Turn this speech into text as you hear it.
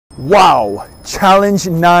Wow, challenge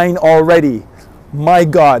 9 already. My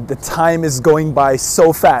God, the time is going by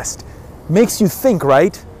so fast. Makes you think,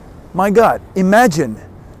 right? My God, imagine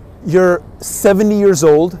you're 70 years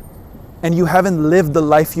old and you haven't lived the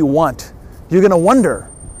life you want. You're gonna wonder,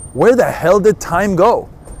 where the hell did time go?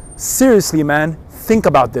 Seriously, man, think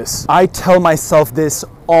about this. I tell myself this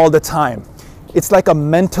all the time. It's like a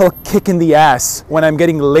mental kick in the ass when I'm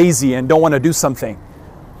getting lazy and don't want to do something.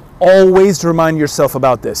 Always remind yourself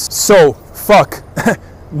about this. So, fuck,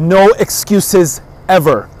 no excuses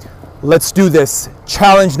ever. Let's do this.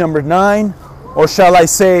 Challenge number 9, or shall I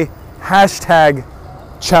say, hashtag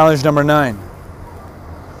challenge number 9.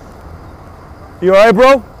 You all right,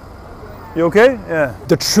 bro? You okay? Yeah.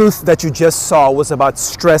 The truth that you just saw was about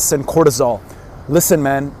stress and cortisol. Listen,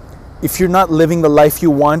 man, if you're not living the life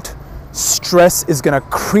you want, stress is gonna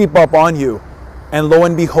creep up on you, and lo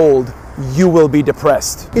and behold, you will be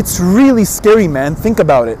depressed. It's really scary, man. Think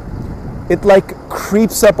about it. It like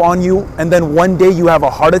creeps up on you, and then one day you have a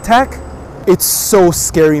heart attack. It's so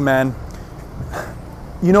scary, man.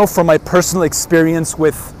 You know, from my personal experience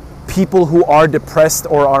with people who are depressed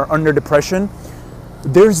or are under depression,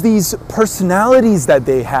 there's these personalities that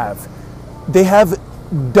they have. They have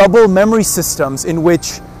double memory systems in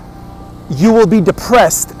which you will be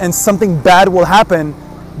depressed and something bad will happen,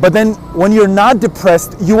 but then when you're not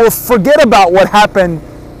depressed, you will forget about what happened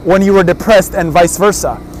when you were depressed and vice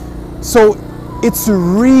versa. So it's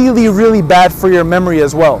really, really bad for your memory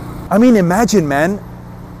as well. I mean, imagine, man,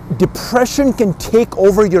 depression can take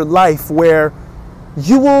over your life where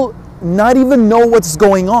you will not even know what's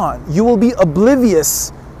going on. You will be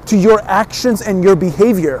oblivious to your actions and your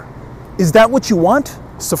behavior. Is that what you want?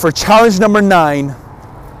 So for challenge number 9,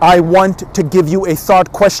 I want to give you a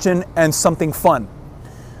thought question and something fun.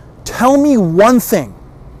 Tell me one thing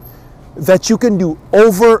that you can do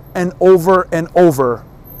over and over and over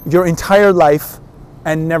your entire life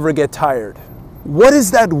and never get tired. What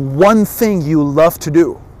is that one thing you love to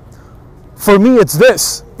do? For me, it's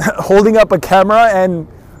this, holding up a camera and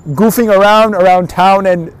goofing around town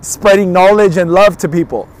and spreading knowledge and love to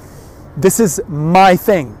people. This is my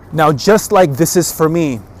thing. Now, just like this is for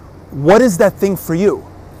me, what is that thing for you?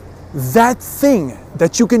 That thing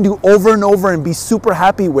that you can do over and over and be super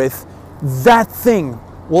happy with, that thing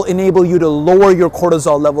will enable you to lower your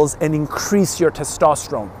cortisol levels and increase your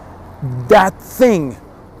testosterone. That thing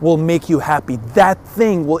will make you happy. That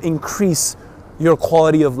thing will increase your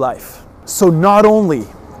quality of life. So not only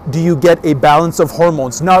do you get a balance of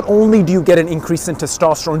hormones, not only do you get an increase in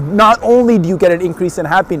testosterone, not only do you get an increase in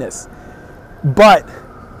happiness, but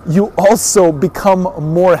you also become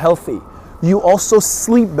more healthy. You also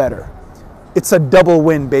sleep better. It's a double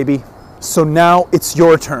win, baby. So now it's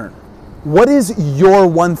your turn. What is your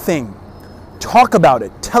one thing? Talk about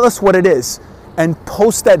it. Tell us what it is. And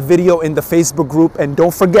post that video in the Facebook group. And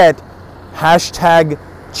don't forget, hashtag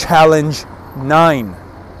challenge 9.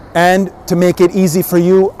 And to make it easy for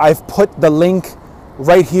you, I've put the link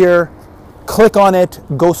right here. Click on it,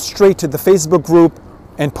 go straight to the Facebook group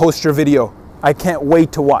and post your video. I can't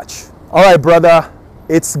wait to watch. All right, brother,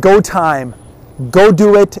 it's go time. Go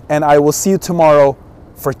do it, and I will see you tomorrow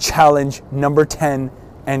for challenge number 10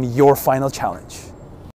 and your final challenge.